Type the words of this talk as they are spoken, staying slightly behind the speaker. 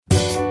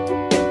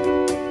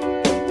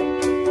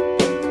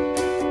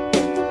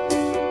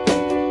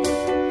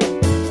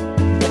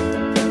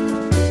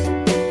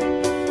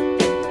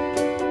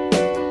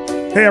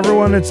Hey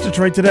everyone, it's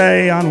Detroit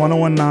Today on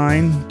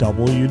 1019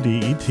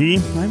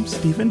 WDET. I'm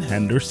Stephen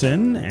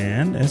Henderson,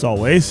 and as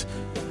always,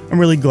 I'm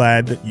really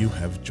glad that you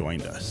have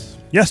joined us.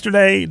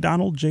 Yesterday,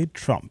 Donald J.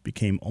 Trump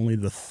became only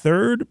the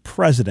third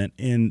president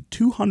in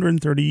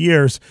 230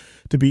 years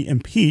to be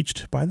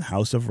impeached by the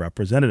House of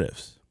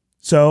Representatives.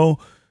 So,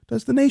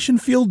 does the nation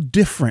feel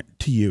different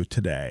to you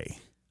today?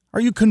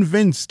 Are you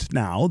convinced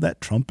now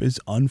that Trump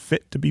is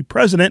unfit to be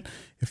president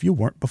if you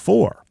weren't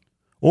before?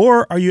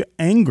 Or are you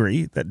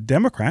angry that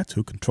Democrats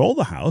who control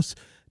the House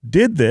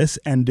did this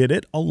and did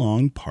it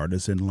along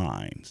partisan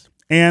lines?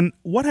 And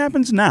what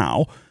happens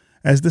now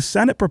as the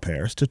Senate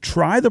prepares to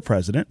try the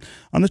president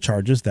on the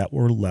charges that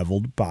were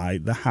leveled by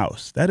the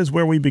House? That is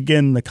where we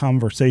begin the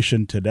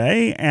conversation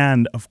today.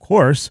 And of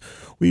course,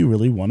 we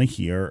really want to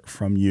hear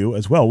from you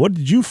as well. What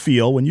did you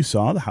feel when you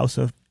saw the House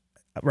of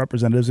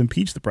Representatives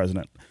impeach the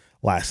president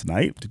last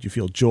night? Did you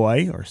feel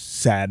joy or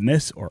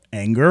sadness or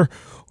anger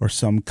or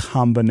some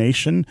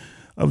combination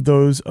of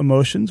those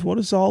emotions? What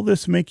does all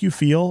this make you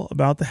feel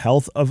about the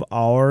health of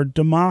our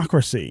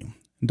democracy?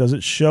 Does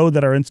it show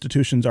that our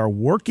institutions are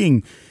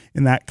working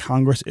and that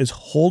Congress is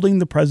holding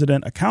the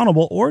president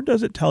accountable, or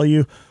does it tell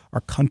you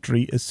our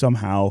country is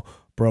somehow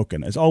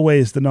broken? As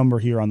always, the number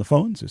here on the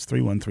phones is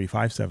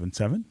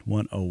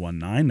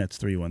 313-577-1019. That's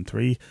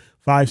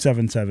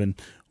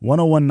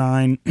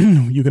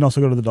 313-577-1019. You can also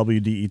go to the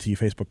WDET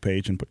Facebook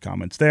page and put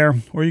comments there,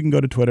 or you can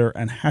go to Twitter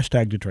and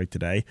hashtag Detroit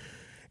Today.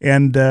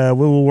 And we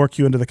will work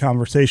you into the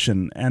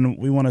conversation. And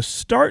we want to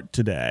start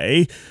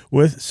today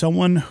with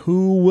someone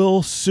who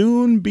will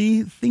soon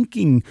be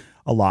thinking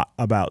a lot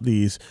about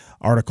these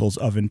articles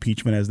of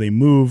impeachment as they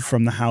move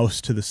from the House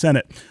to the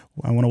Senate.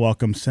 I want to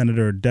welcome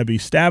Senator Debbie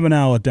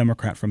Stabenow, a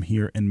Democrat from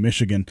here in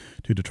Michigan,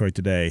 to Detroit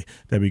Today.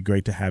 Debbie,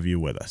 great to have you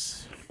with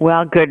us.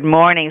 Well, good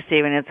morning,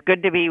 Stephen. It's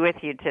good to be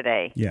with you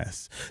today.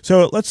 Yes.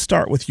 So let's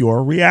start with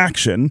your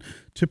reaction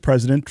to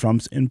President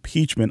Trump's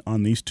impeachment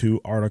on these two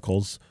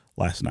articles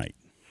last night.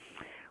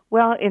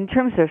 Well, in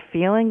terms of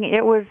feeling,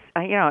 it was,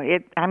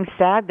 I'm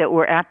sad that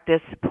we're at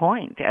this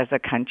point as a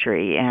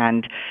country,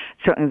 and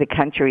certainly the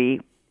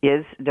country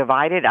is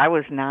divided. I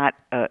was not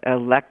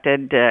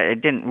elected,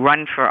 didn't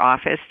run for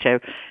office to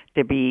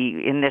be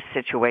in this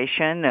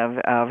situation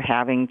of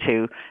having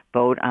to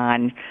vote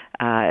on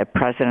a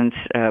president's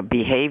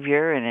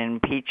behavior and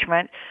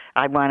impeachment.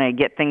 I want to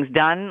get things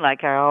done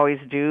like I always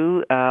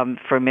do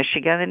for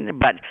Michigan,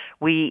 but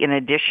we, in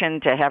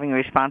addition to having a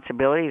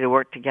responsibility to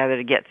work together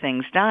to get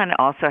things done,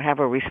 also have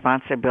a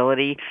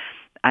responsibility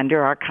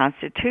under our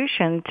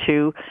Constitution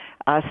to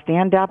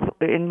stand up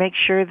and make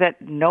sure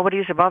that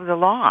nobody's above the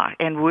law.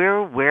 And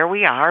we're where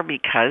we are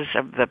because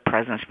of the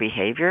president's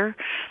behavior,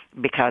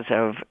 because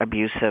of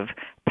abuse of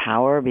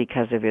power,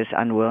 because of his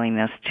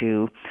unwillingness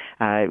to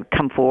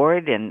come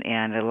forward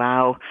and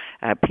allow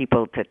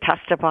people to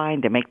testify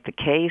and to make the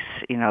case.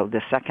 You know,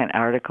 the second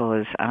article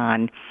is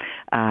on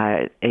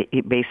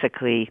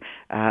basically,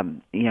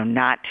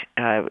 not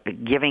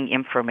giving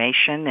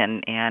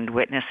information and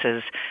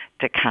witnesses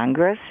to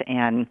Congress.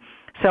 And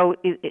so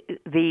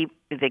the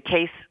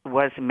case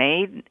was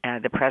made.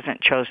 The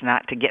president chose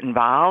not to get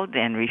involved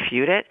and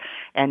refute it.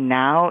 And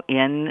now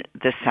in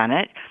the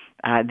Senate,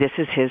 this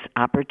is his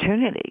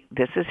opportunity.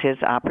 This is his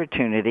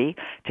opportunity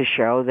to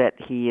show that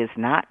he is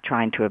not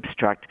trying to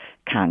obstruct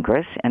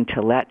Congress and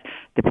to let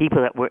the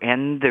people that were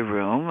in the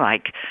room,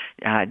 like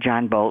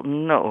John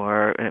Bolton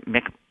or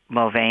Mick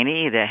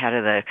Mulvaney, the head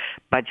of the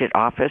budget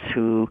office,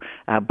 who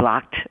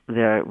blocked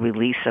the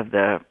release of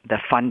the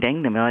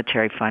funding, the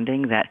military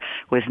funding that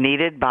was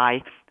needed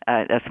by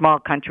a small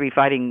country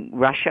fighting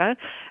Russia.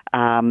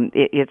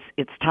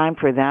 It's time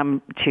for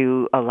them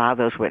to allow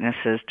those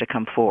witnesses to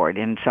come forward.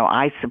 And so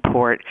I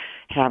support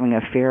having a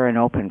fair and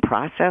open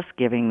process,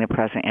 giving the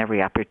president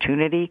every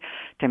opportunity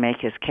to make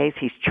his case.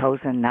 He's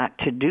chosen not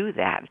to do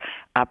that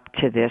up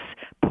to this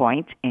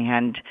point,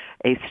 and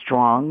a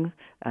strong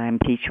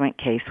impeachment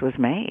case was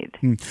made.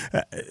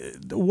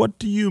 What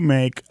do you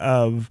make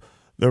of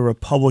the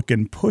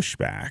Republican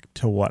pushback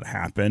to what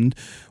happened,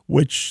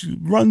 which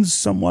runs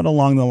somewhat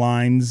along the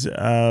lines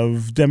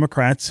of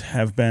Democrats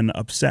have been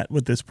upset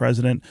with this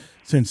president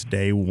since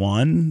day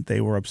one?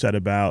 They were upset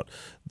about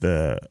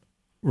the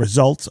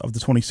results of the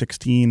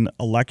 2016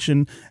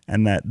 election,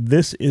 and that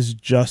this is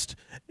just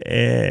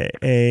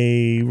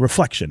a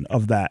reflection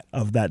of that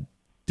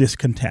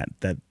discontent,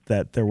 that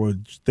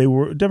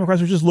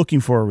Democrats were just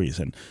looking for a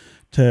reason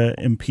to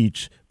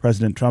impeach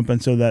President Trump,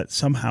 and so that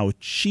somehow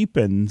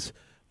cheapens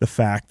the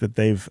fact that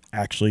they've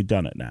actually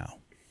done it now.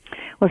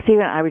 Well,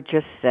 Stephen, I would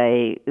just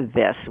say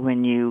this: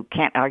 when you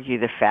can't argue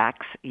the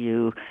facts,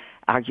 you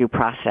argue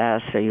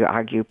process, or you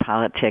argue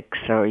politics,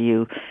 or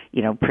you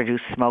produce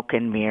smoke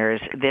and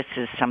mirrors. This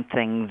is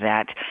something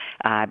that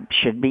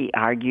should be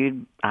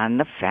argued on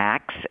the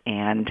facts,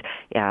 and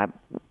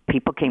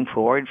people came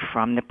forward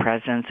from the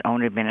president's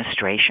own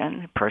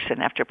administration,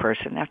 person after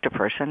person after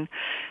person,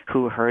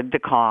 who heard the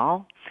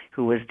call,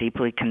 who was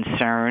deeply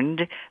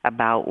concerned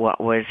about what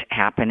was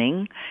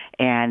happening,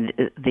 and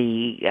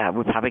the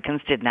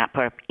Republicans did not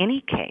put up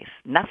any case,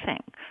 nothing.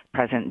 The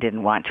president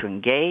didn't want to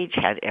engage,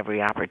 had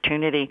every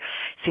opportunity.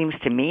 Seems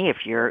to me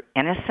if you're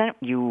innocent,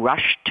 you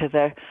rush to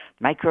the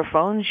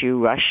microphones,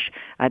 you rush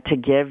to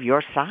give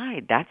your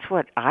side. That's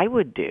what I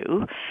would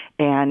do.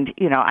 And,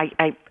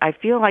 I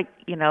feel like,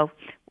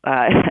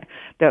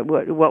 that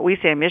what we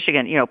say in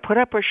Michigan, put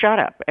up or shut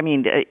up. I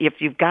mean, if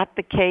you've got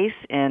the case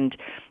and,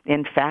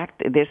 in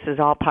fact, this is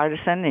all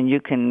partisan and you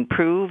can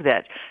prove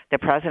that the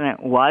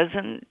president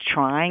wasn't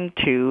trying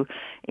to,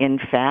 in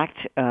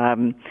fact,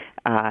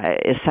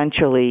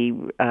 essentially,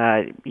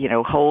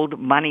 hold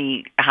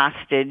money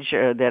hostage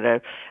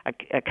that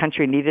a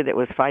country needed that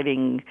was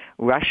fighting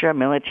Russia,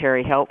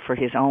 military help for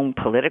his own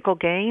political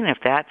gain, if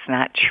that's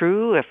not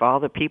true, if all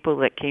the people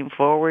that came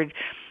forward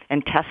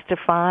and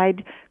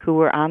testified who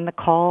were on the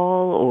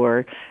call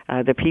or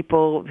the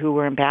people who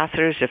were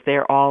ambassadors, if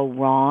they're all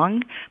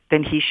wrong,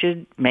 then he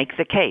should make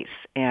the case.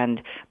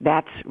 And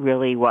that's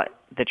really what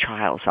the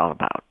trial is all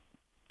about.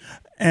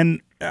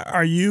 And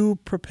are you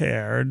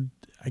prepared,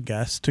 I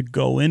guess, to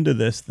go into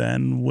this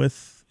then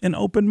with an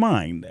open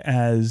mind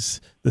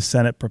as the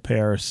Senate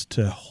prepares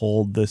to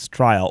hold this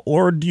trial?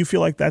 Or do you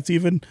feel like that's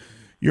even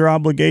your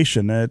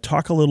obligation?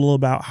 Talk a little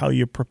about how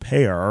you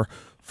prepare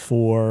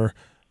for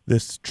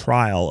this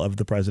trial of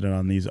the president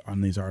on these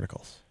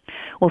articles.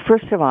 Well,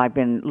 first of all, I've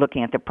been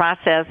looking at the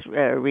process,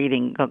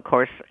 reading, of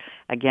course,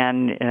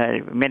 again,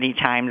 many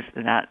times,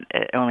 not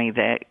only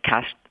the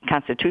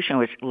Constitution,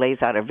 which lays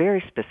out a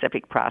very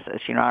specific process.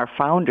 Our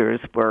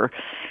founders were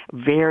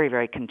very,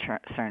 very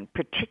concerned,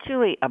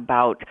 particularly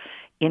about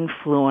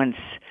influence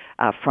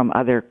from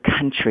other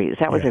countries.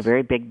 That was a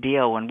very big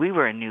deal when we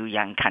were a new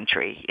young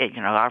country.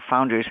 Our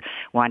founders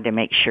wanted to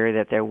make sure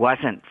that there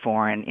wasn't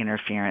foreign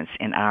interference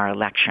in our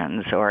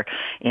elections or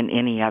in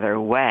any other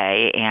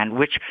way, and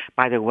which,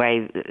 by the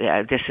way,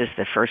 this is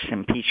the first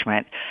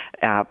impeachment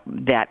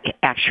that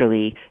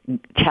actually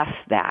tests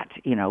that,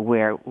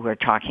 where we're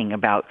talking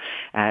about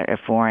a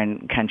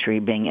foreign country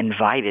being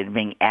invited,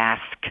 being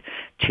asked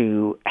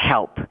to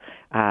help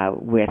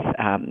with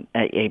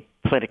a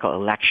political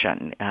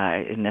election,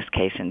 in this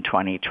case in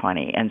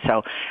 2020. And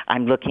so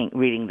I'm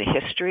reading the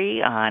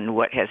history on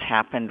what has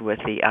happened with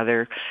the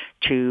other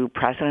two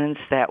presidents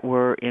that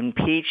were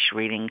impeached,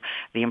 reading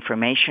the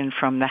information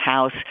from the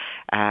House,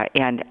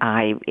 and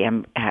I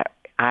am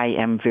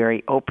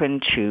very open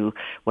to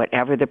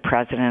whatever the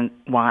president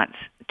wants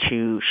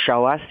to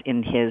show us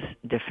in his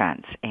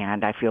defense.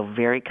 And I feel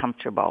very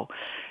comfortable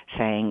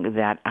saying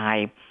that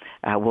I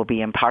will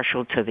be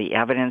impartial to the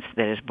evidence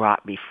that is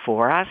brought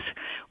before us.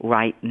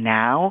 Right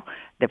now,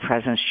 the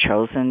president's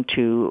chosen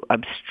to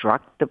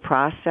obstruct the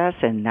process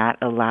and not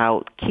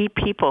allow key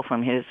people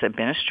from his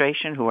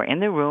administration who are in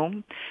the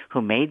room,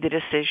 who made the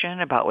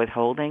decision about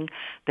withholding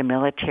the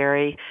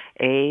military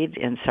aid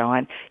and so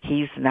on.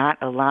 He's not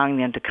allowing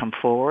them to come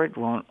forward,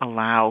 won't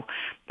allow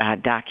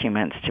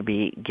documents to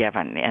be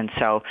given. And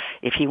so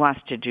if he wants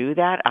to do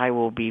that, I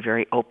will be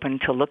very open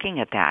to looking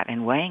at that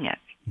and weighing it.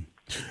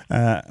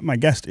 My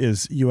guest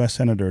is U.S.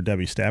 Senator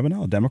Debbie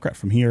Stabenow, a Democrat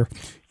from here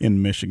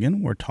in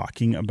Michigan. We're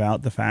talking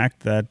about the fact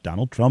that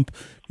Donald Trump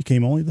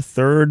became only the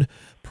third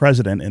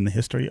president in the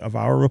history of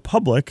our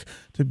republic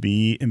to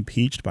be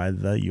impeached by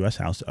the U.S.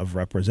 House of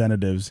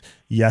Representatives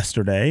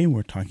yesterday.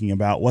 We're talking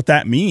about what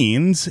that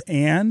means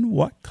and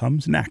what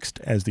comes next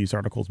as these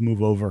articles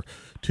move over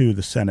to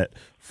the Senate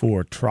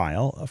for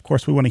trial. Of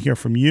course, we want to hear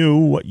from you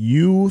what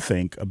you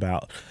think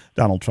about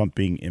Donald Trump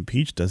being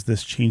impeached. Does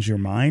this change your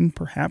mind,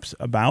 perhaps,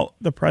 about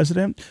the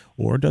president,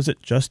 or does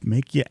it just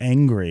make you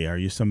angry? Are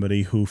you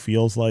somebody who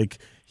feels like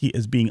he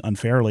is being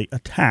unfairly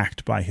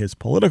attacked by his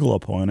political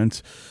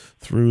opponents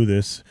through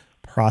this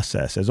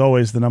process? As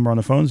always, the number on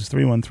the phones is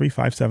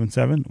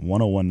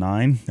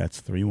 313-577-1019. That's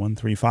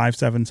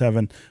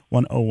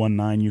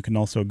 313-577-1019. You can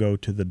also go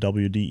to the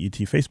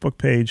WDET Facebook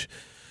page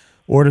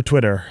or to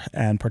Twitter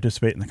and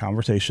participate in the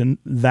conversation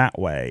that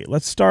way.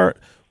 Let's start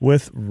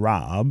with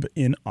Rob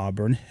in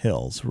Auburn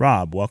Hills.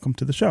 Rob, welcome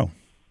to the show.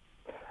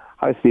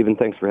 Hi, Stephen.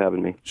 Thanks for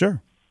having me.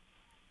 Sure.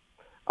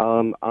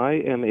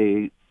 I am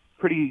a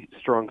pretty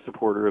strong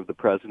supporter of the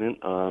president,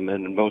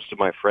 and most of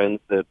my friends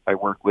that I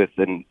work with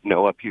and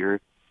know up here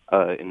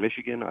in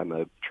Michigan, I'm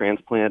a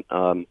transplant,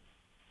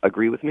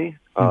 agree with me.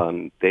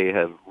 They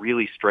have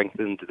really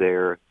strengthened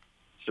their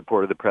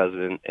support of the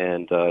president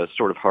and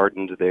sort of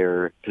hardened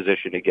their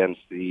position against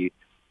the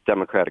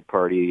Democratic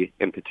Party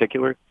in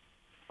particular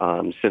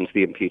since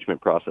the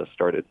impeachment process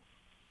started.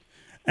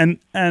 And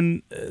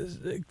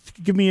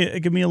give me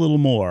a little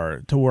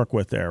more to work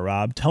with there,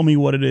 Rob. Tell me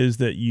what it is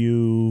that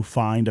you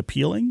find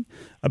appealing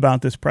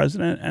about this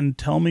president, and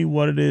tell me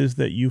what it is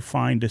that you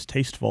find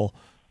distasteful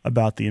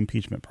about the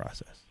impeachment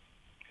process.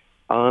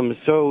 I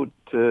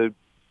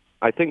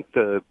think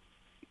the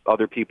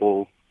other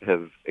people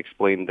have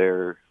explained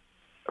their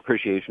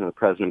appreciation of the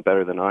president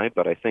better than I,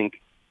 but I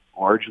think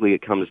largely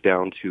it comes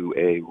down to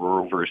a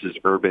rural versus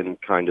urban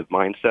kind of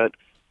mindset.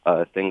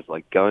 Things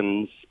like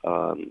guns,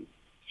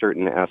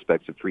 certain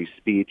aspects of free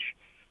speech,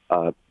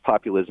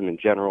 populism in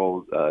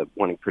general,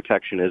 wanting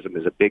protectionism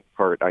is a big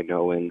part, I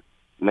know, in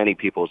many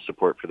people's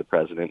support for the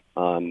president.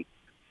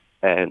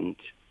 And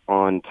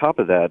on top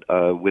of that,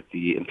 with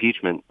the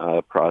impeachment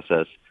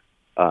process,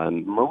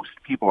 most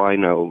people I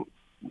know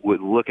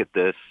would look at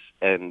this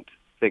and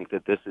think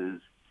that this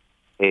is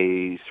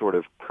a sort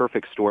of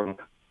perfect storm.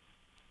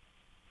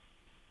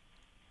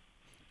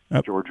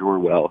 George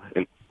Orwell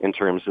in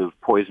terms of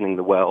poisoning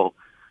the well,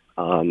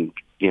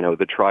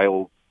 the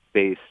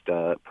trial-based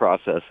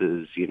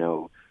processes,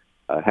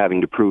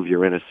 having to prove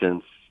your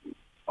innocence,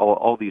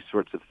 all these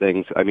sorts of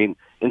things. I mean,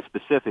 in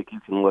specific, you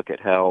can look at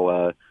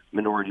how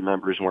minority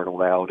members weren't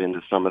allowed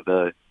into some of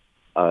the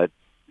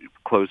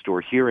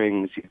closed-door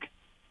hearings.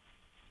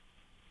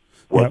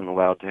 Wasn't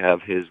allowed to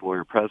have his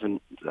lawyer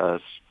present,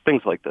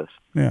 things like this.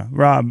 Yeah,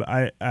 Rob,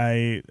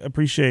 I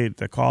appreciate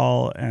the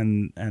call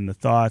and the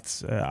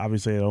thoughts.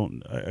 Obviously, I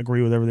don't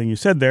agree with everything you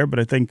said there, but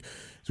I think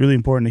it's really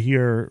important to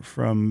hear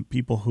from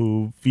people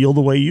who feel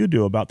the way you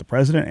do about the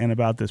president and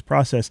about this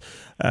process.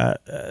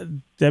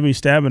 Debbie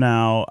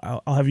Stabenow,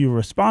 I'll have you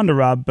respond to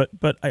Rob,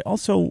 but I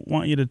also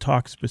want you to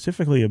talk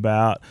specifically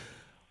about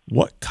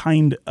what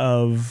kind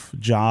of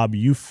job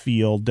you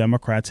feel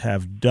Democrats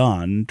have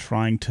done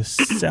trying to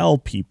sell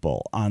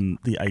people on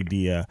the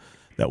idea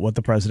that what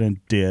the president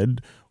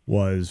did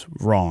was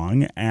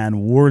wrong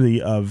and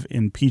worthy of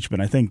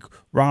impeachment. I think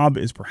Rob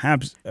is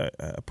perhaps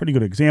a pretty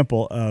good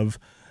example of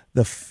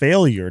the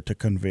failure to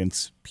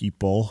convince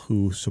people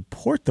who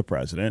support the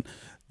president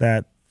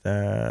that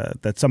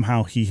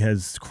somehow he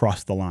has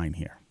crossed the line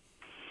here.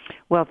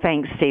 Well,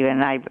 thanks,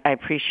 Stephen. I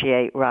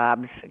appreciate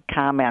Rob's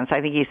comments. I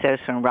think he says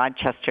from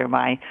Rochester.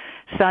 My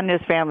son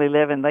and his family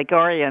live in Lake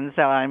Orion,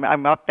 so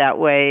I'm up that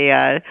way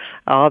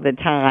all the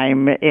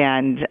time.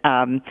 And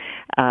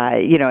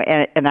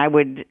and I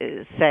would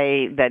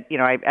say that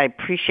I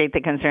appreciate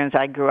the concerns.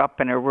 I grew up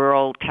in a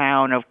rural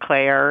town of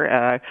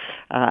Clare,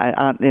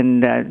 in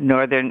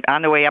northern,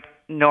 on the way up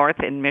north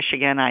in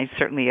Michigan. I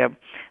certainly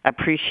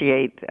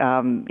appreciate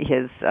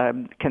his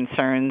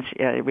concerns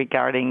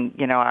regarding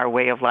our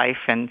way of life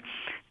and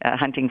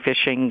hunting,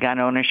 fishing, gun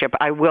ownership.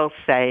 I will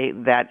say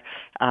that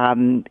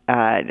on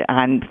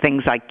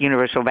things like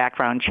universal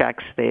background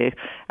checks,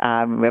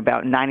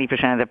 about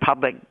 90% of the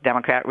public,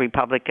 Democrat,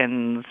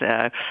 Republicans,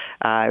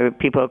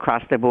 people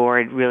across the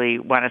board really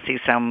want to see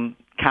some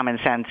common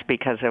sense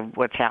because of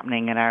what's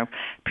happening in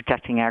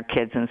protecting our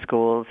kids in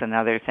schools and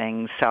other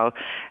things. So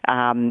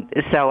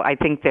I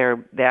think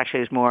there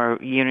actually is more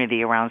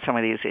unity around some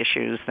of these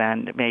issues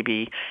than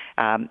maybe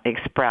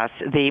expressed.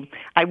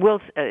 I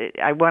want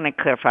to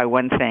clarify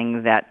one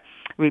thing, that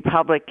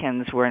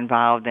Republicans were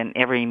involved in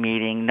every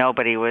meeting.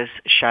 Nobody was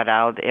shut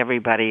out.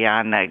 Everybody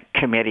on the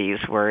committees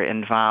were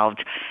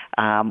involved,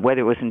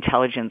 whether it was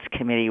Intelligence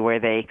Committee, where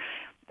they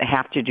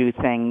have to do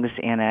things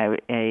in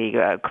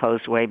a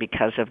closed way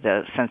because of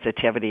the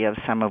sensitivity of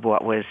some of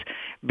what was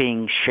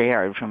being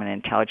shared from an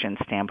intelligence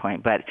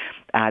standpoint. But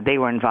they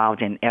were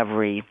involved in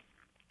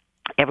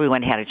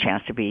everyone had a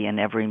chance to be in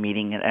every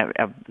meeting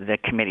of the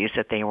committees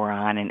that they were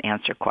on and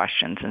answer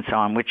questions and so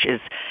on, which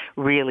is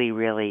really,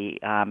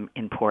 really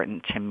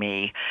important to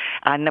me.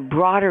 On the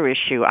broader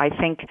issue, I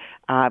think,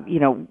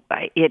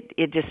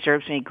 it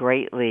disturbs me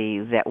greatly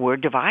that we're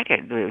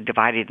divided. We're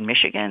divided in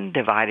Michigan,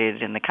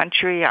 divided in the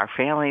country. Our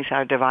families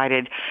are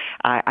divided.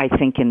 I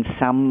think in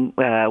some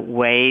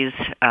ways,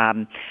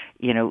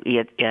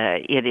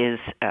 it is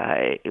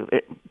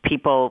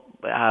people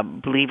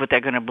believe what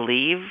they're going to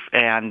believe,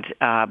 and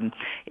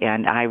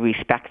I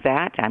respect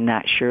that. I'm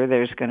not sure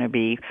there's going to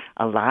be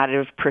a lot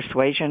of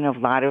persuasion of a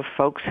lot of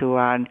folks who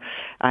are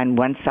on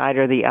one side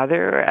or the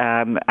other.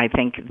 I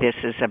think this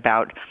is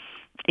about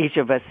each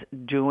of us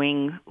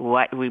doing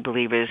what we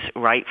believe is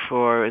right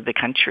for the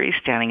country,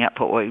 standing up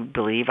for what we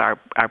believe our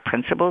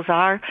principles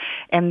are.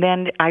 And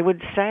then I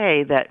would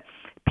say that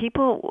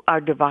people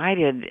are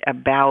divided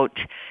about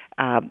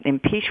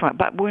impeachment,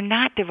 but we're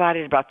not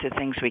divided about the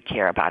things we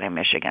care about in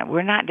Michigan.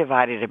 We're not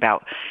divided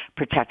about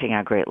protecting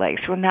our Great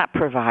Lakes. We're not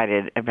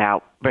divided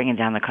about bringing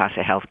down the cost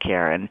of health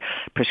care and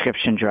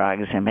prescription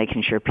drugs and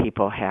making sure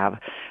people have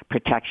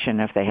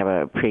protection if they have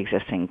a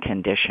pre-existing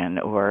condition,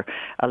 or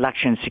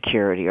election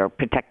security, or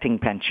protecting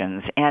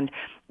pensions. And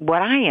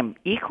what I am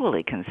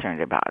equally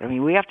concerned about,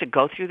 we have to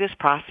go through this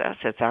process.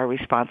 It's our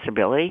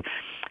responsibility.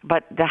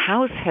 But the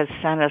House has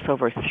sent us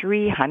over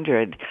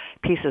 300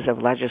 pieces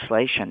of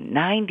legislation.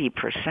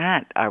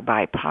 90% are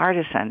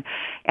bipartisan.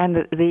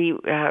 And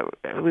the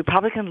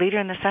Republican leader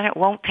in the Senate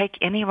won't take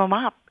any of them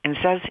up and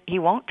says he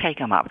won't take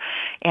them up.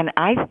 And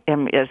I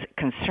am as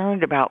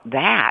concerned about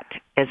that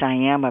as I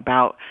am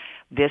about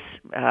this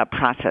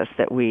process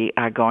that we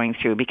are going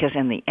through, because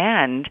in the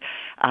end,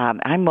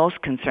 I'm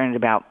most concerned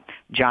about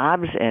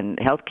jobs and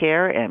health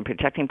care and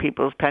protecting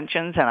people's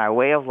pensions and our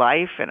way of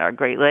life and our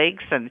Great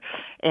Lakes, and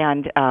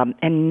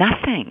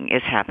nothing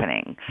is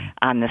happening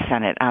on the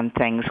Senate on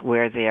things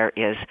where there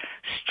is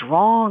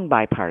strong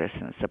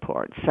bipartisan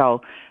support.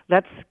 So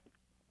let's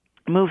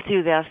move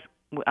through this.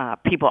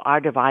 People are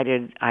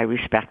divided. I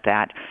respect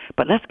that.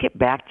 But let's get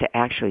back to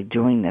actually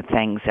doing the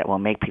things that will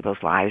make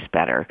people's lives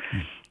better.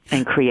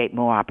 and create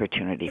more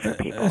opportunity for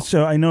people.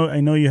 So I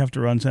know you have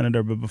to run,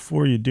 Senator, but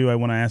before you do, I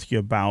want to ask you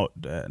about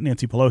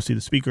Nancy Pelosi,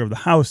 the Speaker of the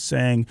House,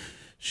 saying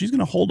she's going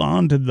to hold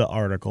on to the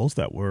articles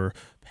that were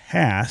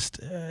passed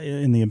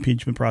in the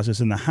impeachment process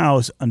in the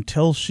House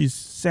until she's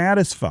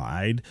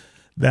satisfied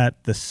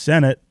that the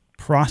Senate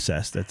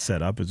process that's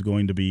set up is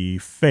going to be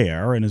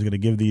fair and is going to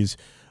give these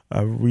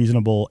a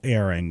reasonable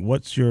airing.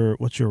 What's your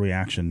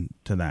reaction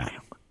to that?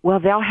 Well,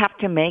 they'll have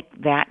to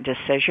make that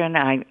decision.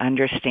 I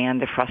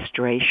understand the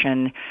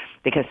frustration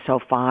because so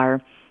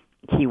far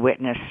key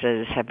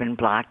witnesses have been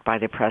blocked by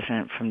the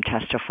president from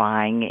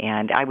testifying,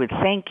 and I would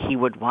think he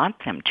would want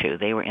them to.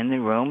 They were in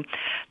the room.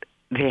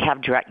 They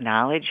have direct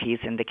knowledge. He's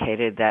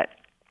indicated that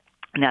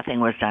nothing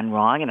was done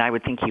wrong, and I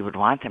would think he would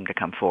want them to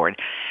come forward.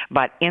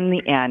 But in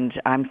the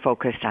end, I'm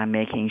focused on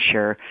making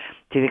sure,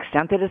 to the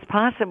extent that it's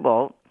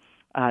possible,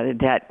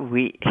 that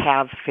we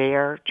have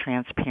fair,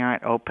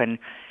 transparent, open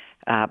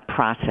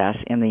process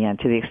in the end.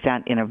 To the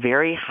extent, in a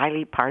very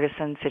highly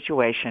partisan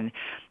situation,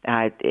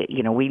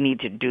 we need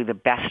to do the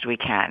best we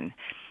can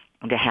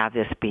to have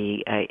this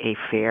be a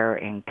fair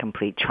and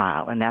complete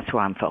trial, and that's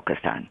what I'm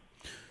focused on.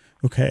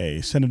 Okay,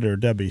 Senator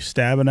Debbie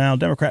Stabenow,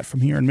 Democrat from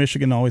here in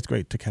Michigan. Always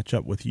great to catch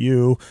up with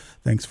you.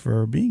 Thanks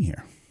for being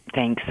here.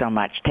 Thanks so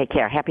much. Take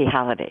care. Happy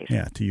holidays.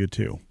 Yeah, to you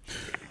too.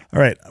 All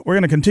right, we're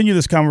going to continue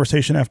this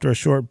conversation after a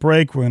short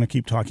break. We're going to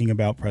keep talking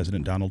about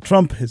President Donald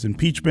Trump, his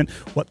impeachment,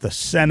 what the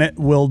Senate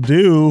will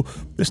do.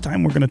 This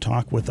time we're going to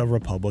talk with a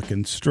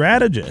Republican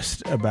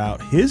strategist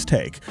about his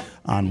take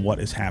on what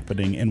is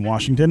happening in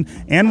Washington.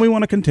 And we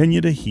want to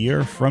continue to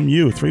hear from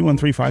you.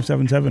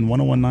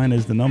 313-577-1019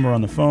 is the number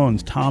on the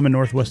phones. Tom in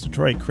Northwest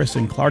Detroit, Chris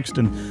in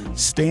Clarkston,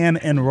 Stan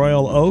in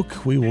Royal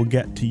Oak. We will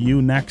get to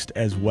you next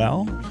as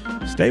well.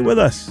 Stay with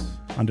us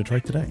on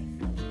Detroit Today.